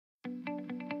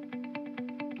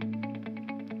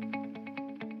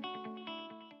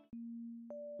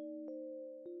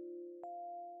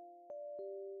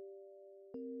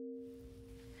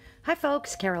Hi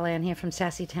folks, Carolann here from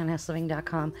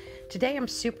SassyTownhouseLiving.com. Today I'm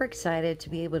super excited to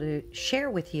be able to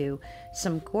share with you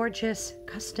some gorgeous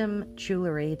custom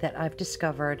jewelry that I've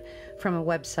discovered from a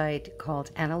website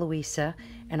called Luisa,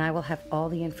 and I will have all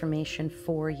the information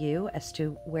for you as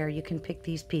to where you can pick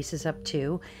these pieces up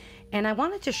too. And I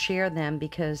wanted to share them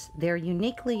because they're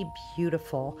uniquely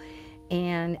beautiful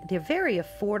and they're very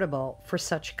affordable for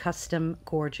such custom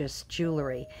gorgeous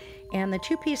jewelry. And the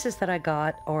two pieces that I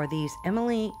got are these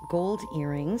Emily gold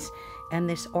earrings and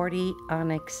this Artie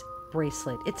onyx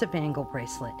bracelet. It's a bangle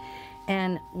bracelet.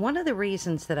 And one of the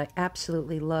reasons that I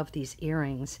absolutely love these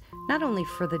earrings, not only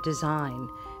for the design,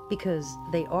 because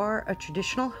they are a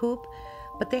traditional hoop,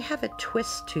 but they have a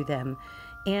twist to them.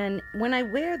 And when I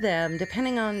wear them,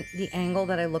 depending on the angle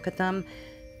that I look at them,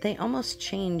 they almost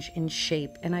change in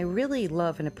shape, and I really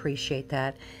love and appreciate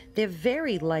that. They're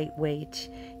very lightweight,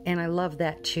 and I love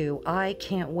that too. I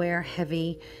can't wear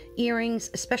heavy earrings,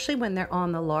 especially when they're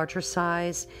on the larger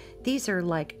size. These are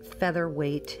like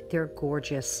featherweight. They're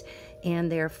gorgeous,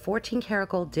 and they're 14 karat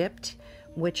gold dipped,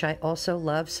 which I also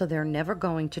love, so they're never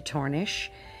going to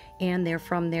tarnish. And they're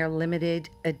from their limited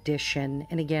edition.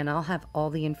 And again, I'll have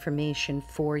all the information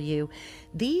for you.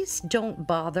 These don't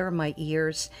bother my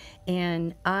ears,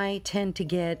 and I tend to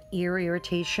get ear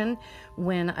irritation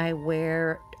when I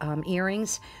wear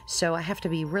earrings, so I have to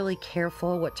be really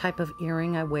careful what type of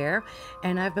earring I wear.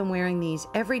 And I've been wearing these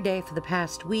every day for the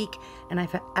past week, and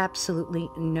I've had absolutely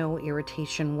no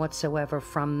irritation whatsoever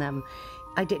from them.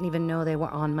 I didn't even know they were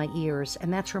on my ears,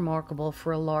 and that's remarkable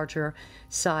for a larger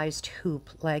sized hoop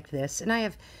like this. And I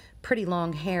have pretty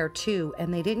long hair too,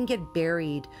 and they didn't get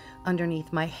buried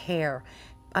underneath my hair.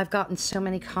 I've gotten so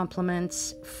many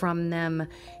compliments from them,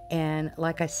 and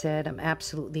like I said, I'm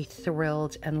absolutely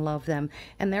thrilled and love them.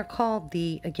 And they're called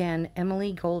the, again,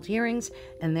 Emily gold earrings,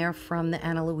 and they're from the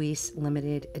Ana Luisa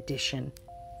limited edition.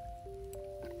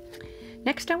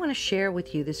 Next, I want to share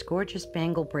with you this gorgeous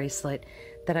bangle bracelet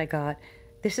that I got.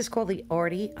 This is called the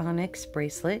Artie onyx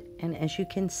bracelet, and as you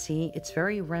can see, it's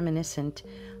very reminiscent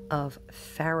of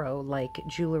pharaoh-like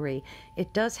jewelry.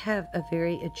 It does have a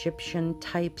very Egyptian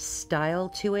type style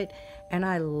to it, and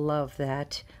I love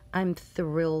that. I'm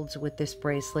thrilled with this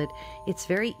bracelet. It's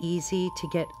very easy to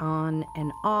get on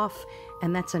and off,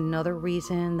 and that's another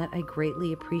reason that I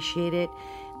greatly appreciate it.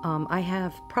 I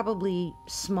have probably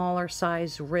smaller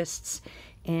size wrists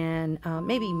and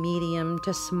maybe medium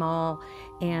to small,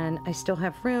 and I still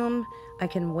have room. I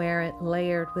can wear it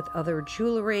layered with other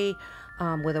jewelry,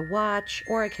 with a watch,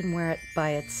 or I can wear it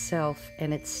by itself,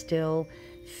 and it still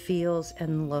feels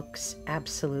and looks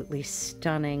absolutely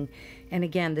stunning. And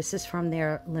again, this is from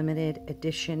their limited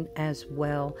edition as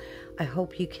well. I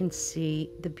hope you can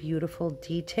see the beautiful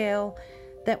detail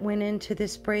that went into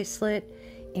this bracelet,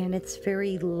 and it's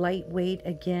very lightweight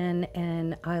again,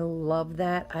 and I love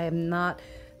that. I am not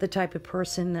the type of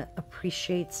person that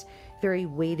appreciates very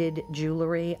weighted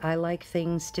jewelry. I like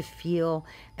things to feel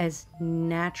as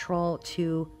natural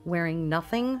to wearing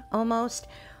nothing almost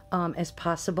as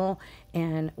possible.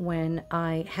 And when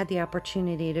I had the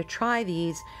opportunity to try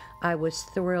these, I was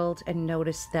thrilled and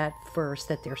noticed that first,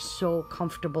 that they're so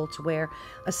comfortable to wear.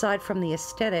 Aside from the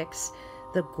aesthetics,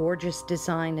 the gorgeous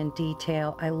design and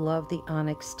detail, I love the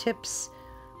onyx tips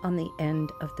on the end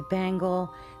of the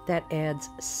bangle. That adds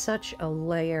such a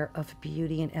layer of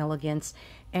beauty and elegance.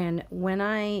 And when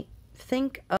I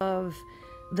think of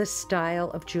the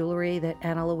style of jewelry that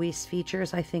Ana Luisa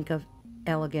features, I think of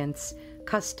elegance,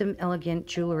 custom elegant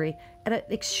jewelry at an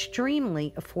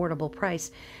extremely affordable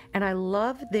price. And I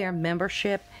love their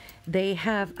membership. They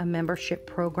have a membership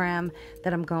program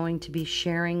that I'm going to be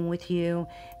sharing with you,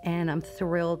 and I'm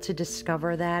thrilled to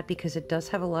discover that because it does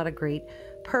have a lot of great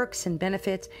perks and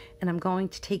benefits. And I'm going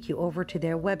to take you over to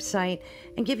their website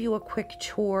and give you a quick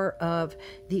tour of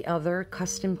the other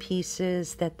custom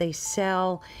pieces that they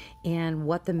sell and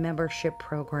what the membership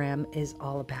program is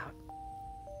all about.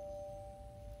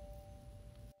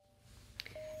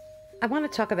 I want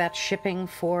to talk about shipping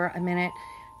for a minute.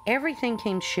 Everything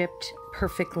came shipped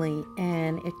perfectly,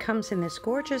 and it comes in this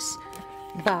gorgeous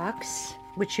box,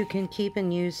 which you can keep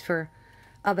and use for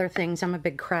other things. I'm a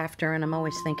big crafter, and I'm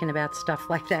always thinking about stuff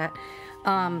like that.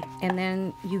 And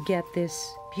then you get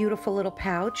this beautiful little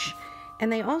pouch,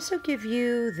 and they also give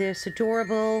you this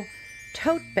adorable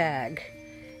tote bag.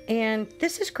 And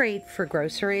this is great for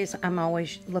groceries. I'm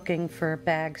always looking for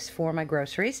bags for my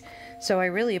groceries, so I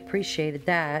really appreciated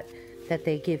that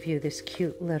they give you this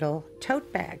cute little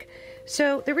tote bag.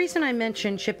 So the reason I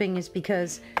mention shipping is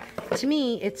because to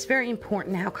me it's very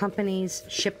important how companies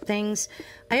ship things.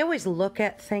 I always look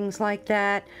at things like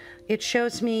that. It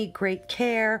shows me great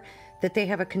care, that they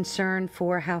have a concern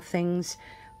for how things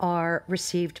are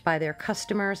received by their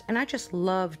customers, and I just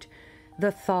loved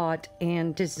the thought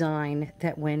and design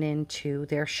that went into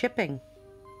their shipping.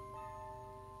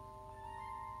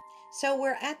 So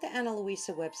we're at the Ana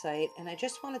Luisa website, and I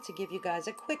just wanted to give you guys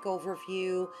a quick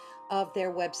overview of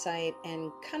their website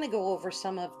and kind of go over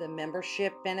some of the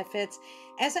membership benefits.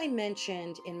 As I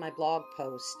mentioned in my blog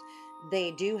post,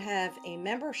 they do have a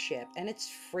membership and it's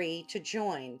free to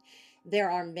join.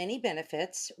 There are many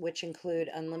benefits, which include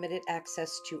unlimited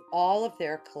access to all of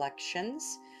their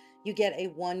collections. You get a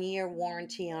 1-year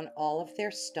warranty on all of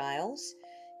their styles.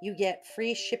 You get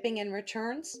free shipping and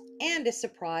returns and a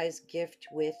surprise gift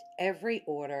with every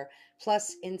order,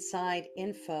 plus inside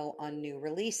info on new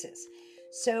releases.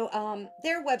 So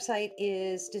their website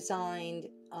is designed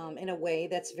in a way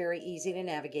that's very easy to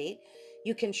navigate.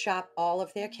 You can shop all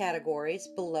of their categories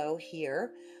below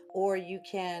here, or you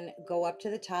can go up to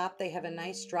the top. They have a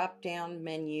nice drop down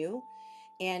menu.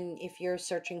 And if you're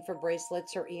searching for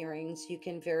bracelets or earrings, you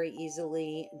can very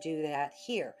easily do that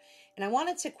here. And I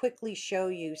wanted to quickly show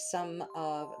you some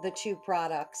of the 2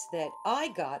 products that I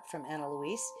got from Ana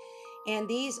Luisa. And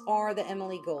these are the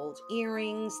Emily Gold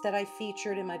earrings that I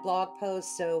featured in my blog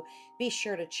post, so be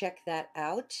sure to check that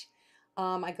out.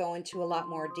 I go into a lot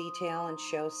more detail and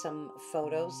show some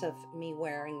photos of me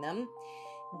wearing them.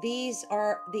 These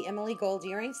are the Emily Gold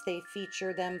earrings. They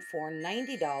feature them for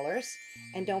 $90.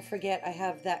 And don't forget, I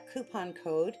have that coupon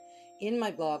code in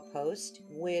my blog post,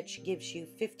 which gives you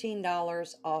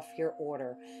 $15 off your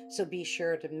order. So be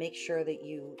sure to make sure that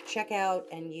you check out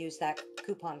and use that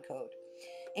coupon code.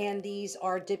 And these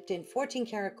are dipped in 14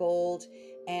 karat gold,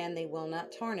 and they will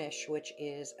not tarnish, which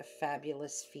is a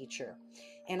fabulous feature.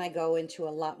 And I go into a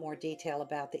lot more detail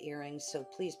about the earrings, so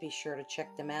please be sure to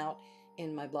check them out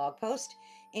in my blog post.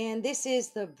 And this is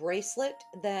the bracelet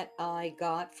that I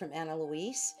got from Ana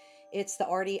Luisa. It's the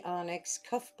Artie Onyx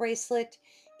cuff bracelet,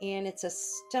 and it's a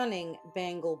stunning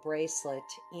bangle bracelet,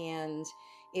 and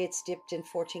it's dipped in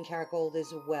 14 karat gold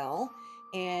as well.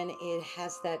 And it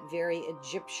has that very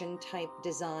Egyptian type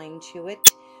design to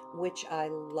it, which I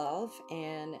love.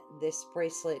 And this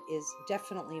bracelet is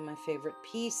definitely my favorite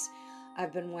piece.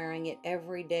 I've been wearing it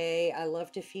every day. I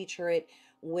love to feature it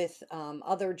with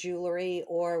other jewelry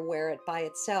or wear it by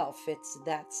itself. It's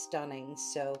that stunning.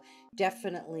 So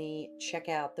definitely check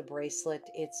out the bracelet.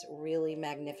 It's really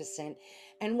magnificent.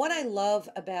 And what I love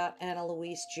about Ana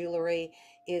Luisa jewelry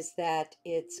is that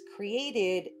it's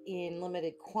created in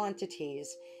limited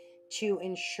quantities to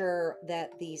ensure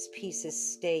that these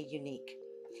pieces stay unique.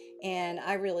 And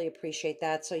I really appreciate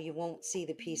that, so you won't see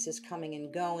the pieces coming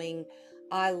and going.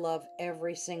 I love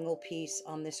every single piece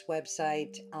on this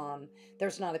website.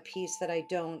 There's not a piece that I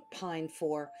don't pine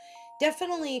for.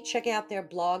 Definitely check out their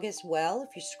blog as well.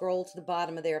 If you scroll to the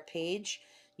bottom of their page,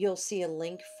 you'll see a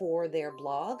link for their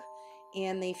blog.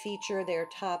 And they feature their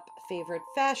top favorite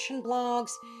fashion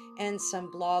blogs and some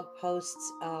blog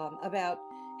posts about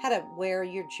how to wear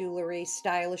your jewelry,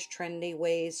 stylish, trendy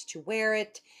ways to wear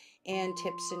it, and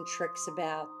tips and tricks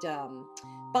about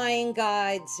buying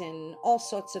guides and all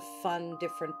sorts of fun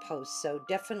different posts. So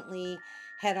definitely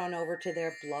head on over to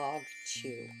their blog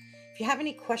too. If you have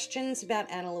any questions about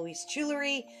Ana Luisa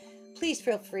jewelry, please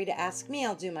feel free to ask me.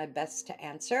 I'll do my best to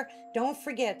answer. Don't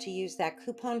forget to use that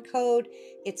coupon code.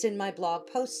 It's in my blog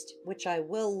post, which I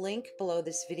will link below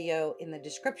this video in the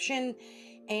description.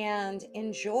 And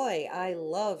enjoy. I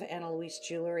love Ana Luisa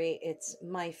jewelry. It's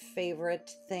my favorite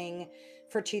thing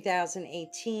for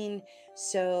 2018.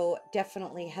 So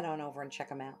definitely head on over and check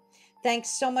them out. Thanks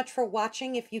so much for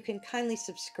watching. If you can kindly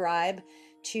subscribe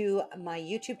to my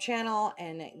YouTube channel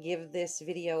and give this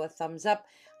video a thumbs up,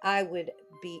 I would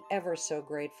be ever so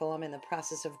grateful. I'm in the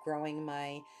process of growing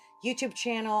my YouTube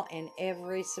channel, and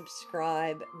every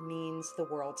subscribe means the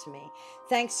world to me.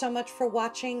 Thanks so much for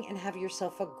watching, and have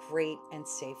yourself a great and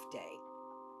safe day.